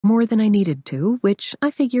more than I needed to, which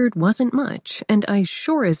I figured wasn't much, and I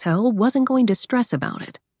sure as hell wasn't going to stress about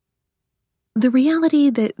it. The reality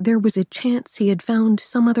that there was a chance he had found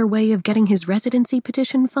some other way of getting his residency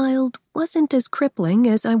petition filed wasn't as crippling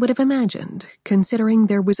as I would have imagined, considering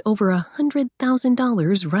there was over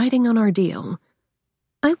 $100,000 riding on our deal.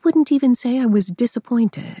 I wouldn't even say I was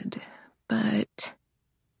disappointed, but...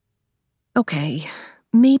 Okay,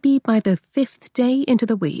 maybe by the 5th day into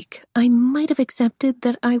the week, I might have accepted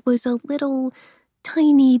that I was a little,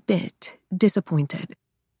 tiny bit disappointed.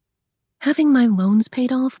 Having my loans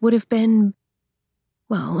paid off would have been...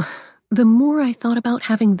 Well, the more I thought about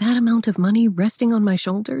having that amount of money resting on my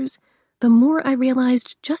shoulders, the more I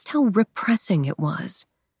realized just how repressing it was.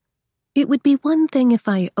 It would be one thing if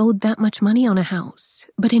I owed that much money on a house,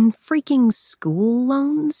 but in freaking school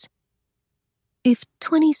loans? If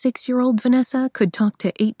 26-year-old Vanessa could talk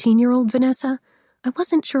to 18-year-old Vanessa, I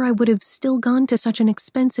wasn't sure I would have still gone to such an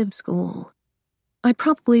expensive school. I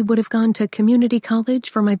probably would have gone to community college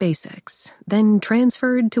for my basics, then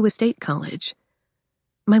transferred to a state college.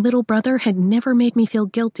 My little brother had never made me feel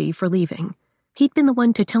guilty for leaving. He'd been the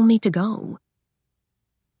one to tell me to go.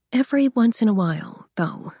 Every once in a while,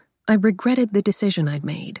 though, I regretted the decision I'd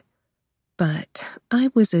made. But I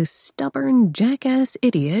was a stubborn, jackass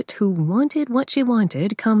idiot who wanted what she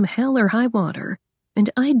wanted come hell or high water, and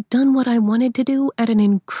I'd done what I wanted to do at an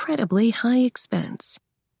incredibly high expense.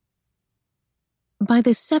 By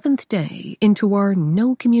the 7th day into our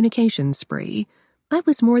no communication spree, I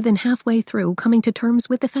was more than halfway through coming to terms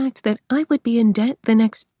with the fact that I would be in debt the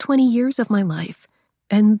next 20 years of my life,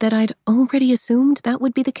 and that I'd already assumed that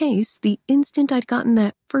would be the case the instant I'd gotten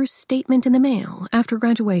that first statement in the mail after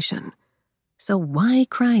graduation. So why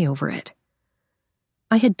cry over it?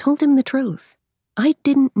 I had told him the truth. I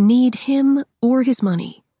didn't need him or his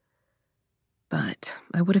money. But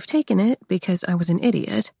I would have taken it because I was an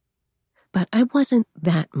idiot. But I wasn't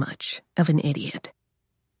that much of an idiot.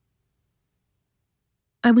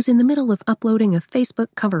 I was in the middle of uploading a Facebook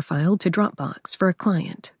cover file to Dropbox for a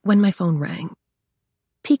client when my phone rang.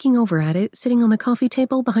 Peeking over at it, sitting on the coffee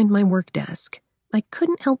table behind my work desk, I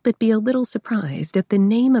couldn't help but be a little surprised at the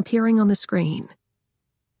name appearing on the screen.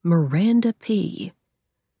 Miranda P.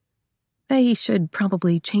 I should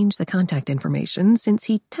probably change the contact information since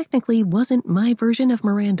he technically wasn't my version of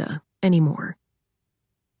Miranda anymore.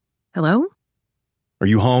 Hello? Are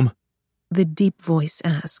you home? The deep voice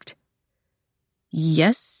asked.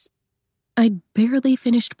 Yes. I'd barely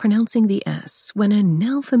finished pronouncing the S when a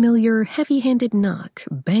now familiar heavy-handed knock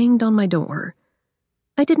banged on my door.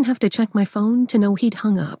 I didn't have to check my phone to know he'd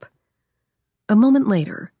hung up. A moment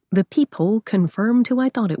later, the peephole confirmed who I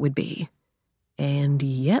thought it would be. And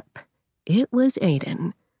yep, it was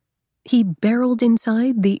Aiden. He barreled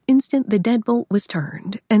inside the instant the deadbolt was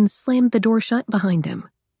turned and slammed the door shut behind him,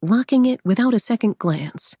 locking it without a second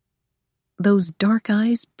glance. Those dark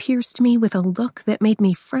eyes pierced me with a look that made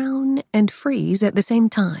me frown and freeze at the same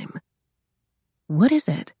time. What is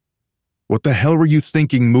it? What the hell were you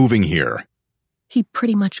thinking moving here? He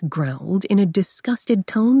pretty much growled in a disgusted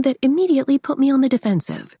tone that immediately put me on the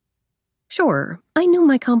defensive. Sure, I knew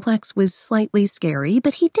my complex was slightly scary,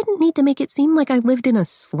 but he didn't need to make it seem like I lived in a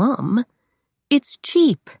slum. It's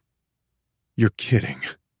cheap. You're kidding,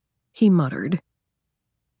 he muttered.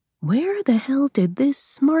 Where the hell did this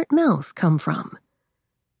smart mouth come from?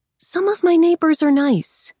 Some of my neighbors are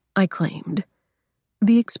nice, I claimed.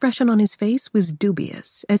 The expression on his face was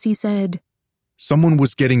dubious as he said, Someone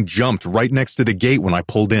was getting jumped right next to the gate when I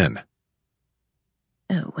pulled in.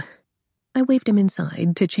 Oh. I waved him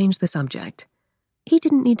inside to change the subject. He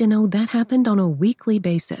didn't need to know that happened on a weekly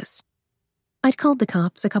basis. I'd called the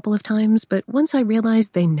cops a couple of times, but once I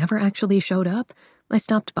realized they never actually showed up, I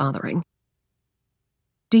stopped bothering.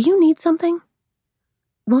 Do you need something?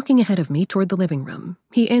 Walking ahead of me toward the living room,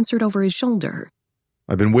 he answered over his shoulder.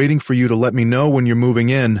 I've been waiting for you to let me know when you're moving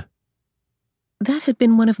in. That had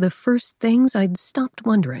been one of the first things I'd stopped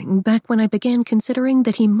wondering back when I began considering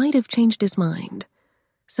that he might have changed his mind.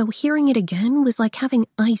 So hearing it again was like having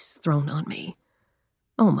ice thrown on me.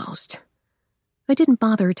 Almost. I didn't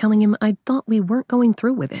bother telling him I thought we weren't going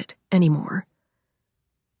through with it anymore.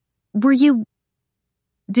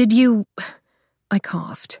 Did you... I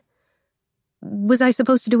coughed. Was I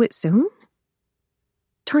supposed to do it soon?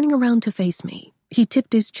 Turning around to face me, he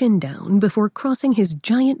tipped his chin down before crossing his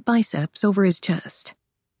giant biceps over his chest.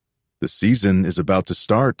 The season is about to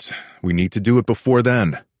start. We need to do it before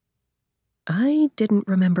then. I didn't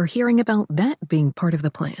remember hearing about that being part of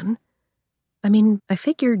the plan. I mean, I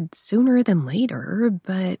figured sooner than later,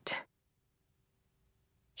 but...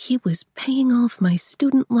 He was paying off my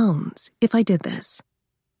student loans if I did this.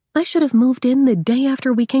 I should have moved in the day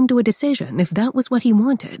after we came to a decision if that was what he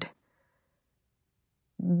wanted.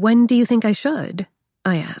 When do you think I should?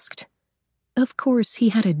 I asked. Of course, he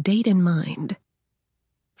had a date in mind.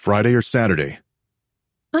 Friday or Saturday?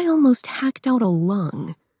 I almost hacked out a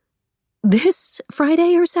lung. This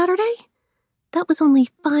Friday or Saturday? That was only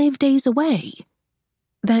 5 days away.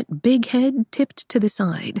 That big head tipped to the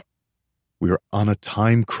side. We're on a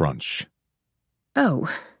time crunch.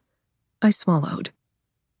 Oh, I swallowed.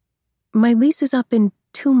 My lease is up in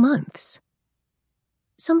 2 months.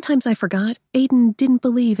 Sometimes I forgot Aiden didn't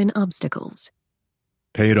believe in obstacles.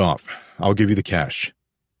 Pay it off. I'll give you the cash.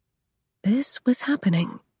 This was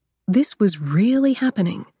happening. This was really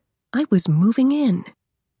happening. I was moving in.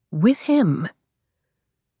 With him.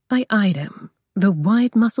 I eyed him. The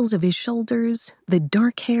wide muscles of his shoulders, the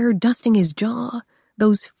dark hair dusting his jaw,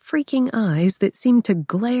 those freaking eyes that seemed to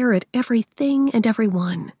glare at everything and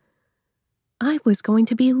everyone. I was going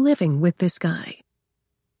to be living with this guy.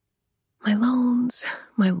 My loans,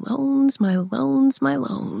 my loans, my loans, my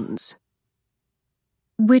loans.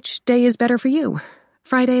 Which day is better for you?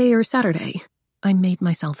 Friday or Saturday? I made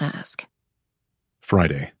myself ask.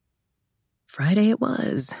 Friday. Friday it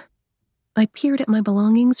was. I peered at my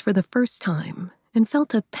belongings for the first time and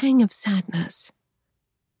felt a pang of sadness.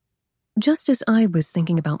 Just as I was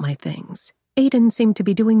thinking about my things, Aiden seemed to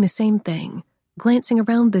be doing the same thing, glancing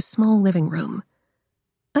around the small living room.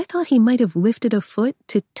 I thought he might have lifted a foot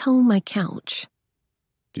to tow my couch.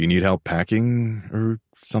 Do you need help packing or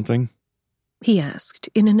something? He asked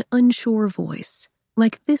in an unsure voice,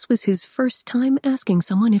 like this was his first time asking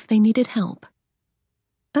someone if they needed help.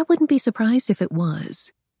 I wouldn't be surprised if it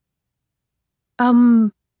was.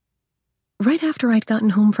 Right after I'd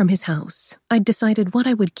gotten home from his house, I'd decided what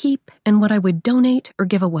I would keep and what I would donate or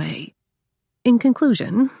give away. In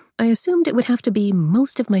conclusion, I assumed it would have to be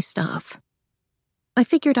most of my stuff. I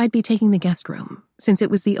figured I'd be taking the guest room, since it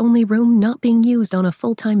was the only room not being used on a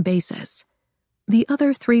full-time basis. The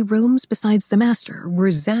other 3 rooms besides the master were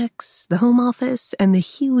Zach's, the home office, and the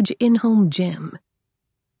huge in-home gym.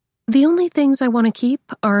 The only things I want to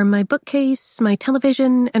keep are my bookcase, my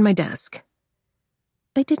television, and my desk.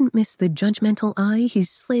 I didn't miss the judgmental eye he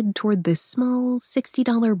slid toward the small,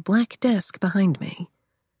 $60 black desk behind me.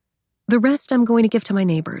 The rest I'm going to give to my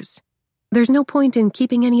neighbors. There's no point in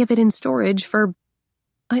keeping any of it in storage for...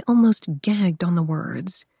 I almost gagged on the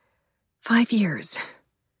words. 5 years.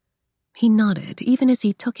 He nodded, even as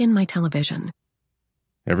he took in my television.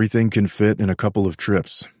 Everything can fit in a couple of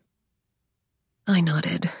trips. I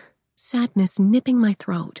nodded, sadness nipping my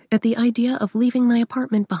throat at the idea of leaving my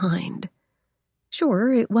apartment behind.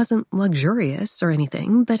 Sure, it wasn't luxurious or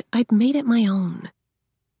anything, but I'd made it my own.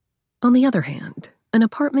 On the other hand, an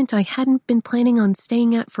apartment I hadn't been planning on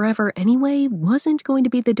staying at forever anyway wasn't going to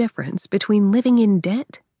be the difference between living in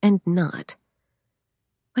debt and not.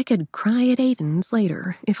 I could cry at Aiden's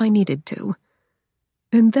later if I needed to.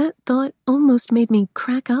 And that thought almost made me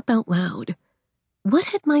crack up out loud. What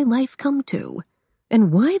had my life come to?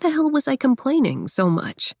 And why the hell was I complaining so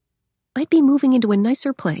much? I'd be moving into a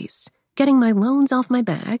nicer place, getting my loans off my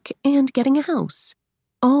back, and getting a house.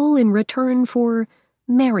 All in return for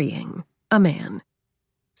marrying a man.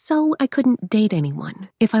 So I couldn't date anyone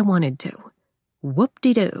if I wanted to.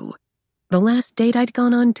 Whoop-de-doo. The last date I'd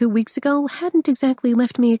gone on 2 weeks ago hadn't exactly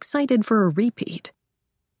left me excited for a repeat.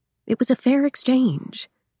 It was a fair exchange.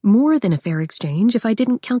 More than a fair exchange if I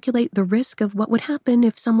didn't calculate the risk of what would happen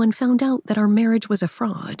if someone found out that our marriage was a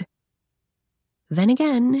fraud. Then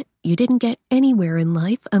again, you didn't get anywhere in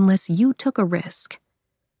life unless you took a risk.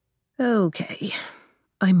 Okay,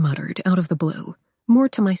 I muttered out of the blue, more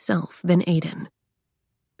to myself than Aiden.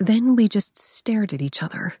 Then we just stared at each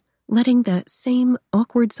other, letting that same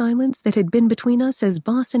awkward silence that had been between us as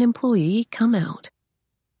boss and employee come out.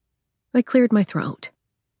 I cleared my throat.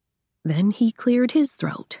 Then he cleared his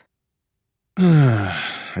throat.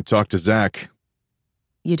 I talked to Zach.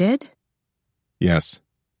 You did? Yes.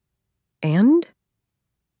 And?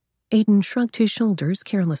 Aiden shrugged his shoulders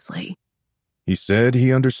carelessly. He said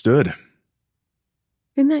he understood.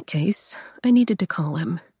 In that case, I needed to call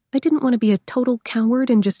him. I didn't want to be a total coward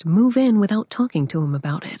and just move in without talking to him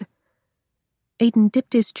about it. Aiden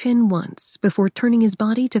dipped his chin once before turning his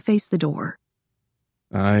body to face the door.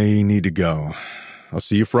 I need to go. I'll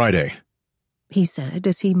see you Friday, he said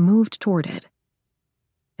as he moved toward it.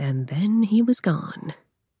 And then he was gone.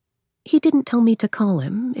 He didn't tell me to call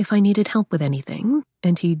him if I needed help with anything,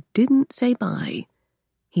 and he didn't say bye.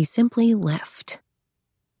 He simply left.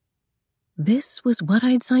 This was what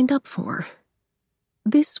I'd signed up for.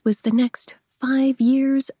 This was the next 5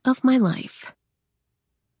 years of my life.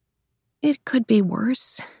 It could be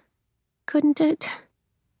worse, couldn't it?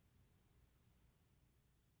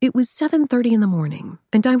 It was 7:30 in the morning,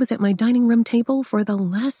 and I was at my dining room table for the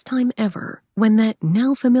last time ever when that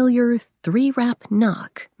now familiar 3-rap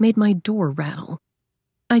knock made my door rattle.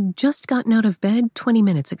 I'd just gotten out of bed 20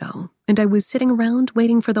 minutes ago, and I was sitting around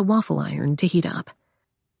waiting for the waffle iron to heat up.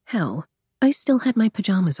 Hell, I still had my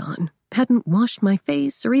pajamas on, hadn't washed my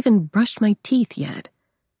face or even brushed my teeth yet.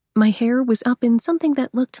 My hair was up in something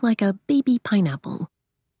that looked like a baby pineapple.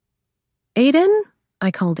 "Aiden?" I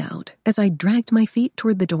called out as I dragged my feet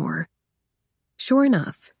toward the door. Sure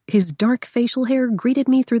enough, his dark facial hair greeted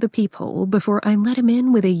me through the peephole before I let him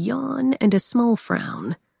in with a yawn and a small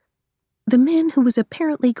frown. The man who was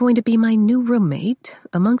apparently going to be my new roommate,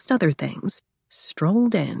 amongst other things,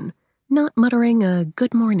 strolled in, not muttering a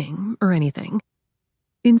good morning or anything.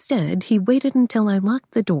 Instead, he waited until I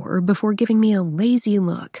locked the door before giving me a lazy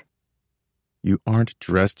look. You aren't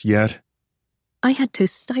dressed yet? I had to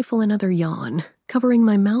stifle another yawn, covering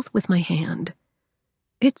my mouth with my hand.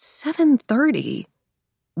 It's 7:30.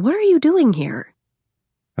 What are you doing here?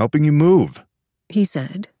 Helping you move, He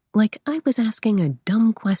said, like I was asking a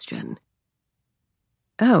dumb question.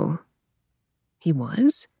 Oh. He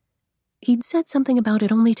was? He'd said something about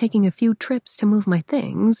it only taking a few trips to move my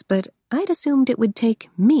things, but I'd assumed it would take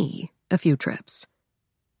me a few trips.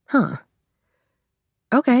 Huh.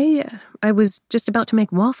 Okay, I was just about to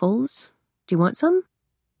make waffles. Do you want some?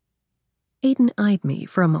 Aiden eyed me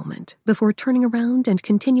for a moment before turning around and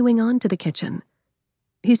continuing on to the kitchen.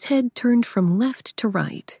 His head turned from left to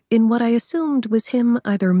right in what I assumed was him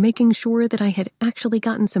either making sure that I had actually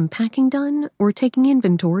gotten some packing done or taking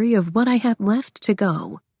inventory of what I had left to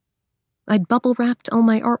go. I'd bubble-wrapped all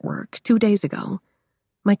my artwork 2 days ago.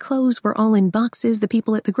 My clothes were all in boxes the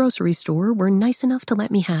people at the grocery store were nice enough to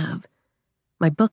let me have. My book